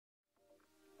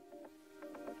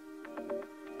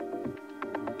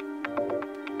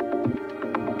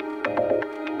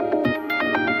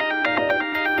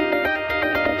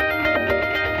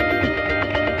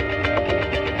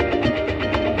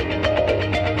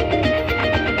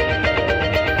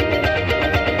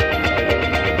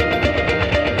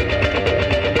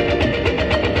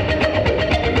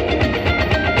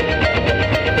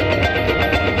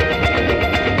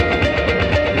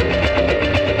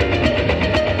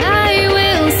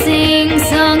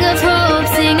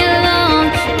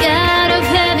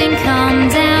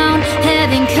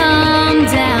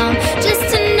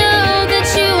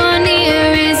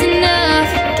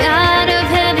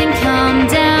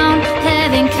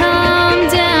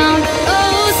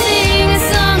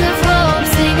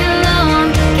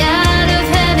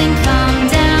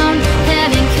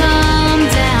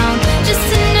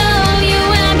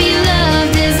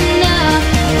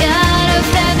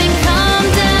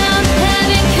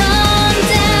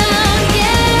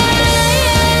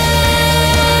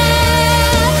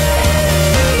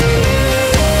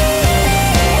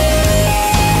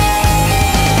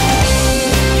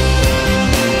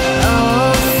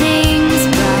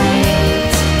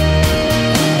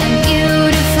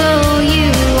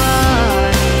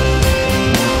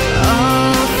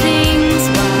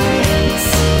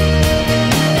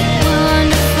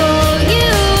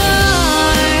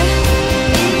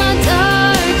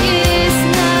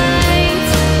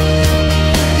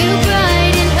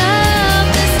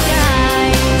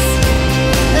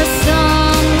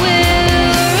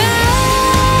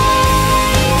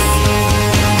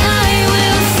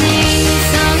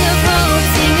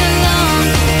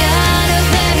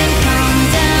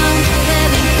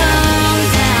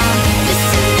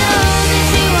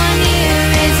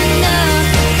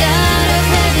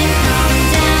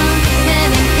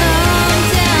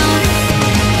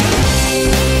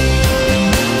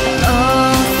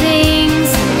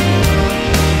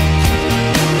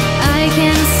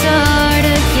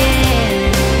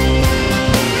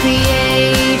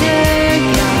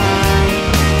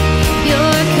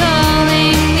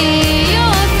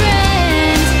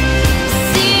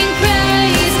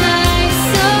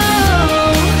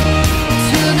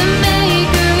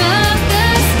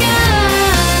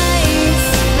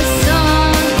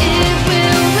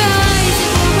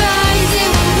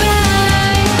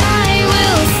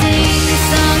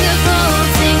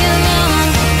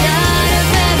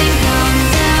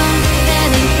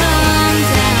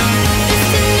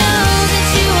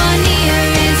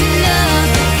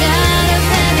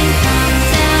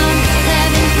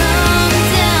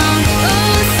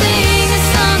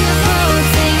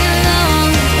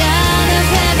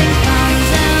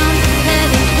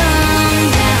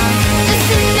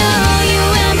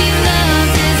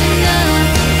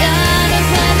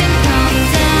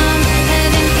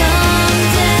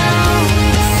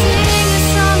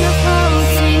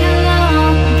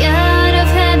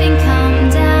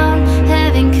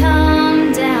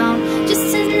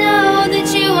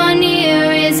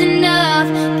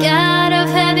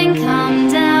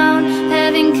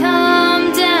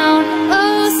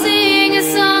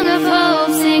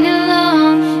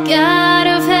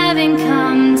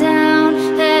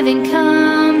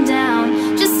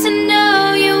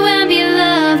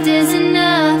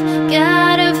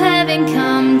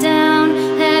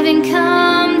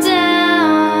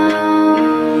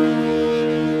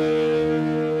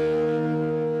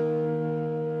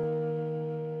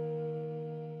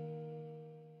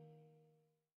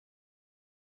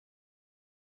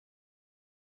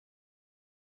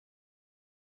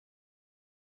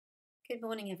Good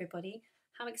morning, everybody.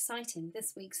 How exciting!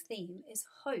 This week's theme is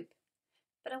hope.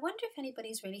 But I wonder if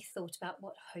anybody's really thought about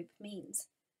what hope means.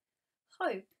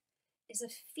 Hope is a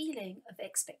feeling of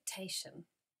expectation.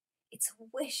 It's a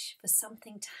wish for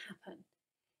something to happen.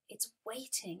 It's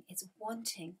waiting, it's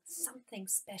wanting something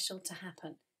special to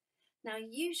happen. Now,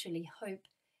 usually hope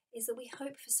is that we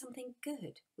hope for something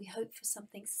good. We hope for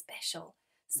something special,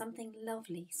 something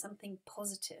lovely, something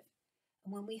positive.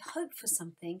 And when we hope for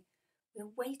something, we're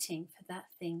waiting for that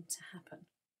thing to happen.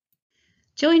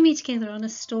 Join me together on a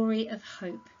story of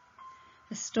hope,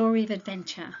 a story of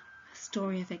adventure, a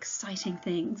story of exciting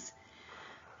things.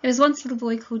 There was once a little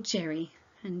boy called Jerry,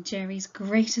 and Jerry's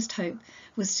greatest hope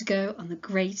was to go on the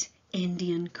Great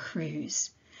Indian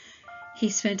Cruise. He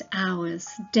spent hours,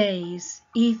 days,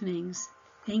 evenings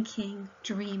thinking,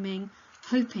 dreaming,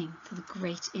 hoping for the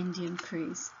Great Indian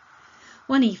Cruise.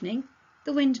 One evening,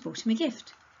 the wind brought him a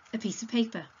gift, a piece of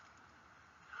paper.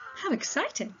 How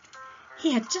exciting!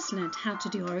 He had just learnt how to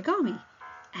do origami,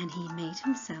 and he made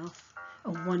himself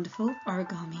a wonderful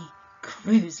origami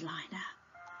cruise liner.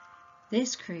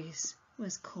 This cruise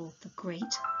was called the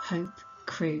Great Hope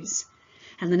Cruise,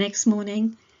 and the next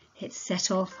morning it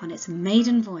set off on its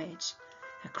maiden voyage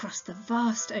across the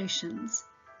vast oceans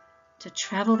to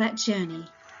travel that journey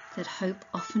that hope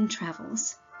often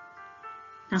travels.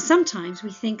 Now, sometimes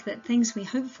we think that things we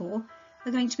hope for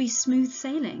are going to be smooth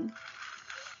sailing,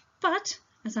 but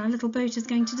as our little boat is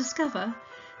going to discover,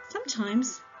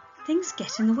 sometimes things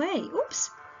get in the way.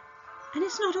 Oops! And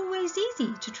it's not always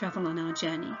easy to travel on our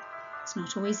journey. It's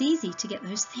not always easy to get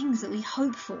those things that we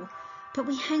hope for, but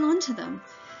we hang on to them.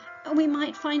 And we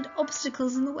might find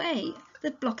obstacles in the way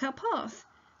that block our path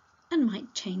and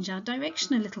might change our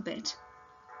direction a little bit.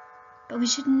 But we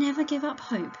should never give up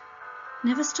hope.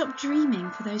 Never stop dreaming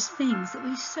for those things that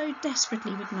we so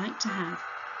desperately would like to have.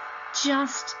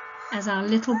 Just as our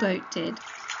little boat did.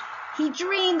 He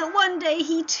dreamed that one day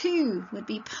he too would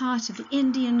be part of the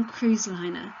Indian cruise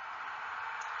liner.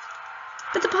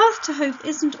 But the path to hope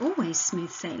isn't always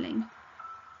smooth sailing.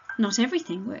 Not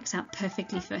everything works out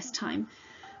perfectly first time.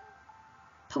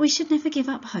 But we should never give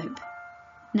up hope.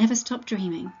 Never stop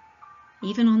dreaming,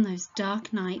 even on those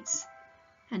dark nights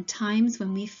and times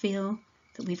when we feel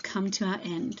that we've come to our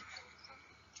end.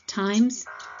 Times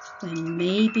when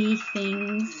maybe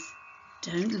things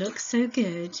don't look so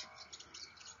good,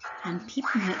 and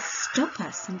people might stop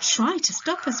us and try to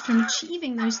stop us from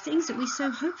achieving those things that we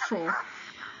so hope for.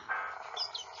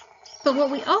 But what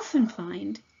we often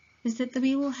find is that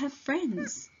we will have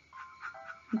friends,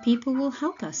 and people will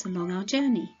help us along our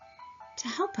journey to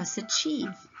help us achieve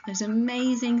those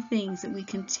amazing things that we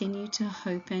continue to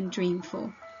hope and dream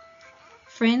for.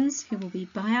 Friends who will be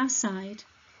by our side,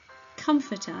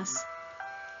 comfort us,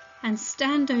 and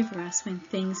stand over us when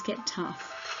things get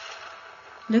tough,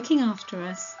 looking after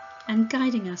us and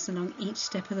guiding us along each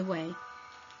step of the way.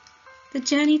 The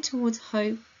journey towards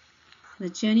hope, the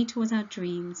journey towards our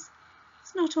dreams,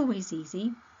 is not always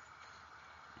easy,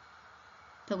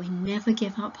 but we never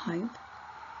give up hope.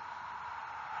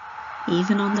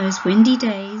 Even on those windy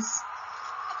days,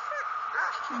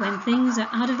 when things are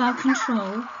out of our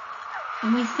control,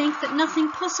 and we think that nothing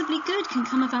possibly good can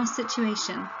come of our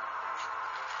situation,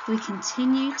 we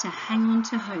continue to hang on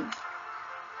to hope.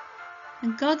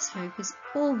 And God's hope is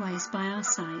always by our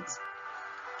sides,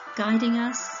 guiding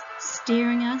us,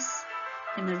 steering us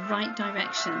in the right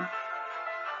direction.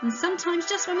 And sometimes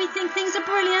just when we think things are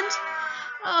brilliant,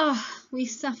 we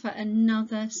suffer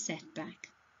another setback.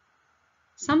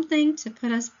 Something to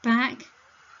put us back,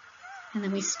 and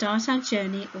then we start our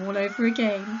journey all over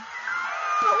again.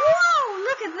 But whoa,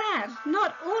 look at that!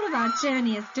 Not all of our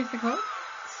journey is difficult.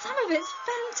 Some of it's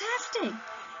fantastic.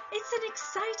 It's an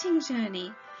exciting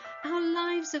journey. Our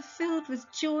lives are filled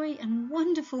with joy and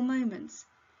wonderful moments,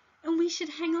 and we should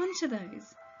hang on to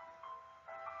those.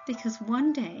 Because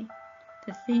one day,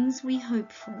 the things we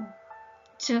hope for,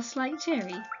 just like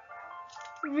Jerry,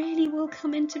 really will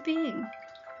come into being.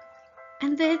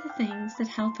 And they're the things that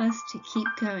help us to keep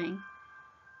going.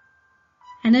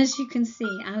 And as you can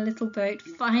see, our little boat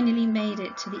finally made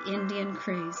it to the Indian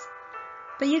cruise.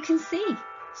 But you can see,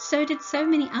 so did so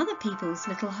many other people's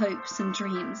little hopes and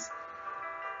dreams.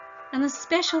 And the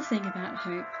special thing about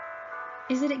hope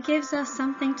is that it gives us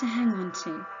something to hang on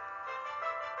to.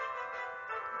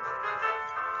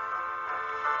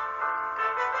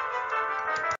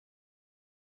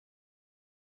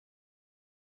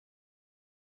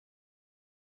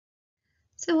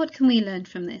 So what can we learn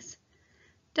from this?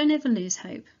 Don't ever lose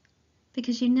hope,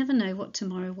 because you never know what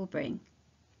tomorrow will bring.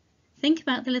 Think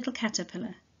about the little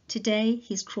caterpillar Today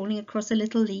he's crawling across a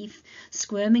little leaf,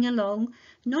 squirming along,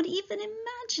 not even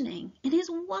imagining in his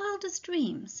wildest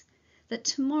dreams that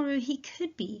tomorrow he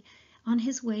could be on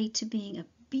his way to being a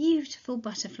beautiful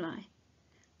butterfly,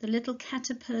 the little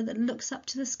caterpillar that looks up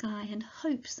to the sky and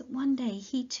hopes that one day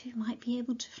he too might be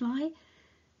able to fly.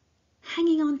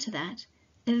 Hanging on to that,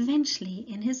 eventually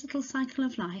in his little cycle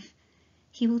of life,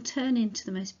 he will turn into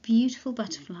the most beautiful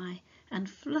butterfly and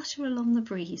flutter along the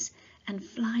breeze and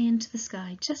fly into the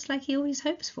sky just like he always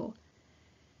hopes for.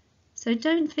 So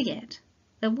don't forget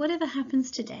that whatever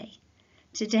happens today,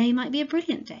 today might be a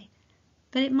brilliant day,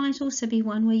 but it might also be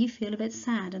one where you feel a bit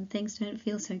sad and things don't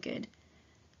feel so good.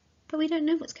 But we don't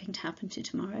know what's going to happen to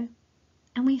tomorrow,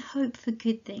 and we hope for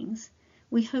good things.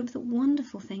 We hope that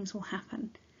wonderful things will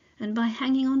happen, and by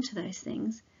hanging on to those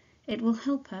things, it will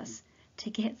help us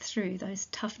to get through those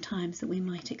tough times that we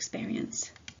might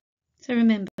experience. So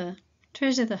remember,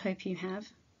 treasure the hope you have.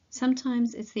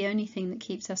 Sometimes it's the only thing that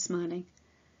keeps us smiling.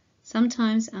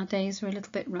 Sometimes our days are a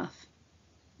little bit rough.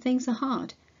 Things are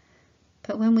hard.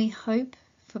 But when we hope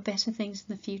for better things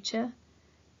in the future,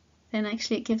 then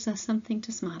actually it gives us something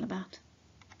to smile about.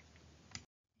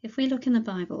 If we look in the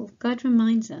Bible, God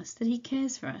reminds us that he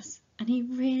cares for us and he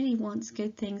really wants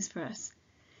good things for us.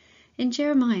 In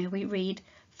Jeremiah we read,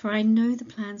 "For I know the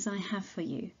plans I have for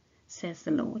you, says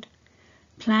the Lord.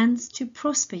 Plans to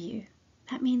prosper you."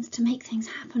 That means to make things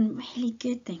happen, really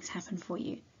good things happen for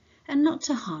you. And not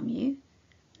to harm you.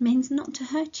 It means not to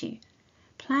hurt you.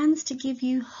 Plans to give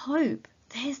you hope.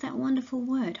 There's that wonderful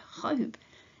word, hope,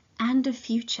 and a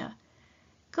future.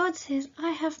 God says,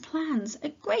 I have plans,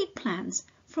 great plans,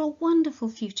 for a wonderful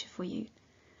future for you.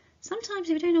 Sometimes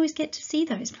we don't always get to see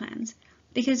those plans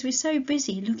because we're so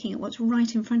busy looking at what's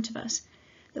right in front of us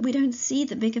that we don't see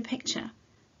the bigger picture.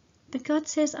 But God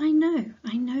says, I know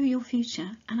your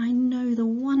future, and I know the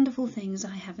wonderful things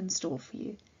I have in store for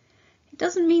you. It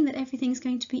doesn't mean that everything's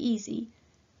going to be easy,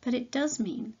 but it does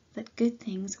mean that good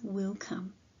things will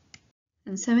come.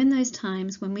 And so in those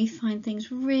times when we find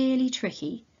things really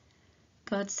tricky,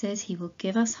 God says he will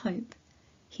give us hope,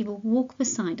 he will walk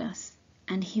beside us,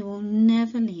 and he will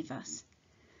never leave us.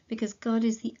 Because God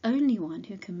is the only one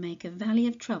who can make a valley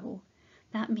of trouble.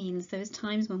 That means those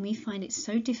times when we find it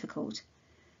so difficult,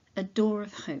 a door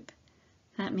of hope.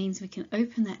 That means we can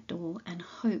open that door and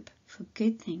hope for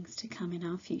good things to come in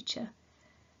our future.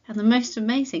 And the most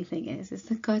amazing thing is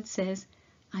that God says,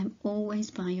 I'm always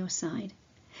by your side.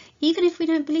 Even if we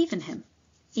don't believe in him,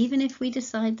 even if we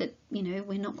decide that,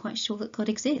 we're not quite sure that God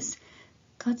exists,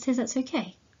 God says that's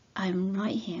okay. I'm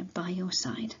right here by your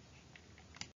side.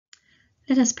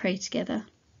 Let us pray together.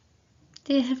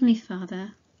 Dear Heavenly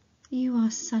Father, you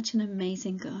are such an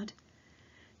amazing God.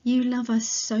 You love us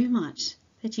so much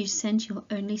that you sent your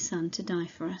only Son to die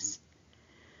for us.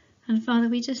 And Father,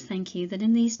 we just thank you that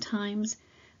in these times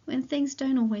when things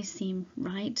don't always seem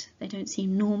right, they don't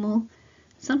seem normal,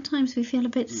 sometimes we feel a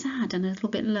bit sad and a little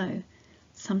bit low.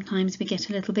 Sometimes we get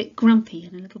a little bit grumpy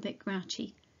and a little bit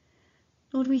grouchy.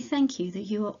 Lord, we thank you that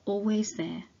you are always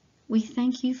there. We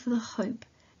thank you for the hope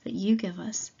that you give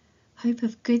us, hope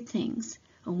of good things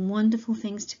and wonderful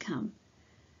things to come.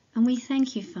 And we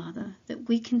thank you, Father, that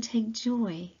we can take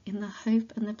joy in the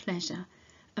hope and the pleasure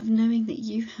of knowing that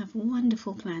you have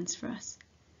wonderful plans for us.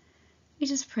 We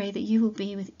just pray that you will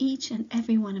be with each and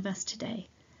every one of us today.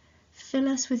 Fill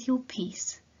us with your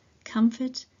peace,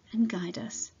 comfort and guide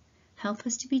us. Help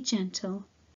us to be gentle,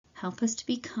 help us to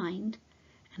be kind,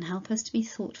 and help us to be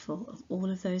thoughtful of all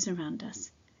of those around us.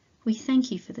 We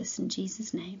thank you for this in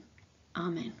Jesus' name.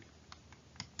 Amen.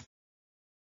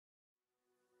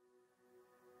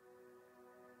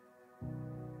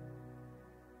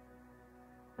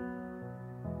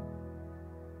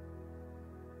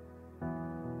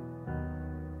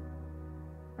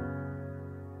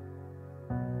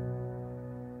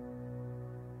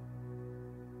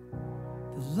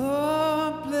 The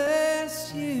Lord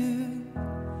bless you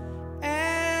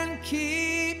and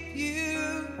keep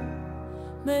you.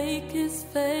 Make his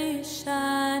face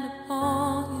shine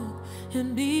upon you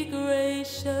and be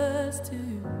gracious to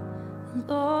you.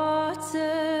 Lord,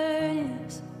 turn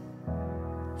his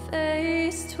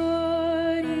face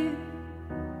toward you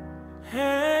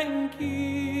And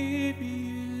give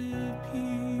you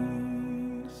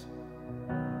peace.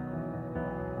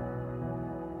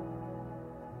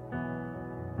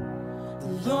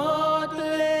 The Lord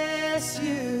bless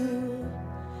you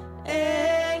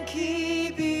and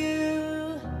keep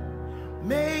you.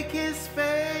 Make his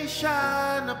face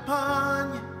shine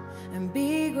upon you and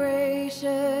be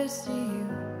gracious to you.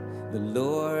 The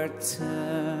Lord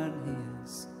turn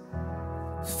his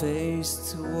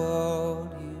face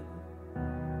toward you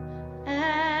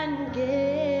And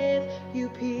give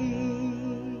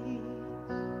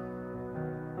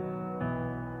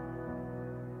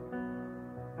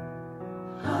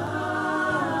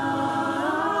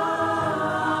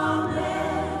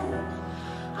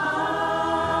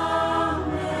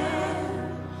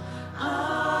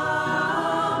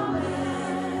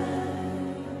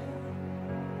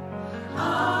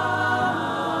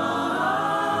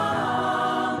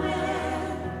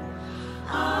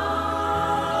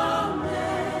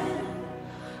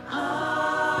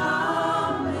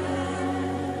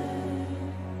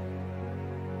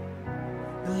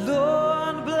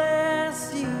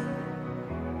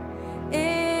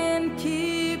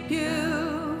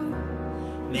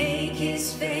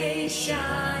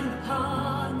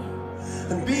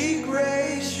and be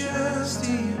gracious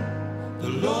to you. The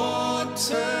Lord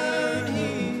turn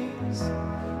his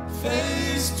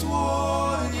face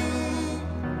toward you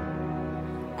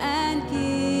and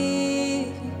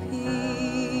give you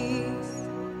peace.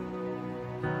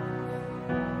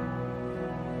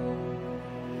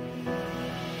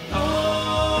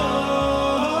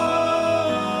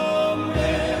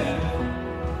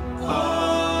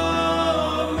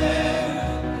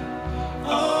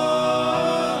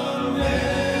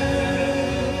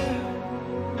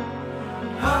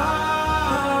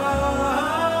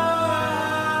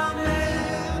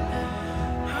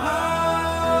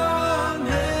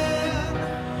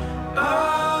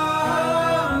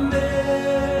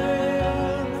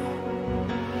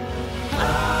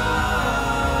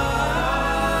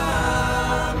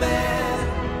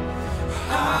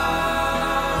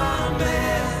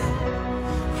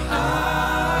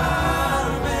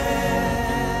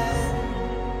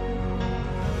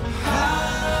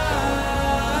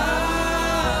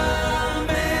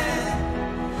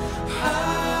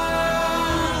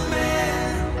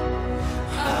 Amen.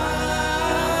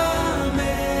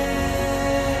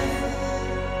 Amen.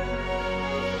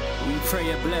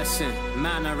 Pray a blessing,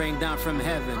 manna rain down from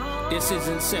heaven. This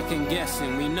isn't second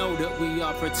guessing, we know that we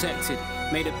are protected.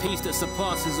 May the peace that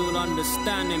surpasses all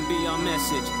understanding be our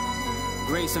message.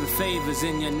 Grace and favors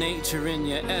in your nature, in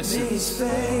your May essence. his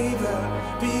favor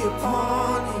be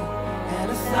upon you and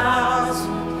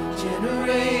 1,000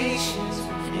 generations,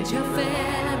 And your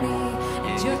family,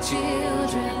 and your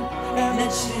children, and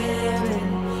their children,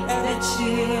 and their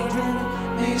children.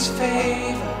 May his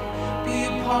favor be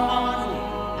upon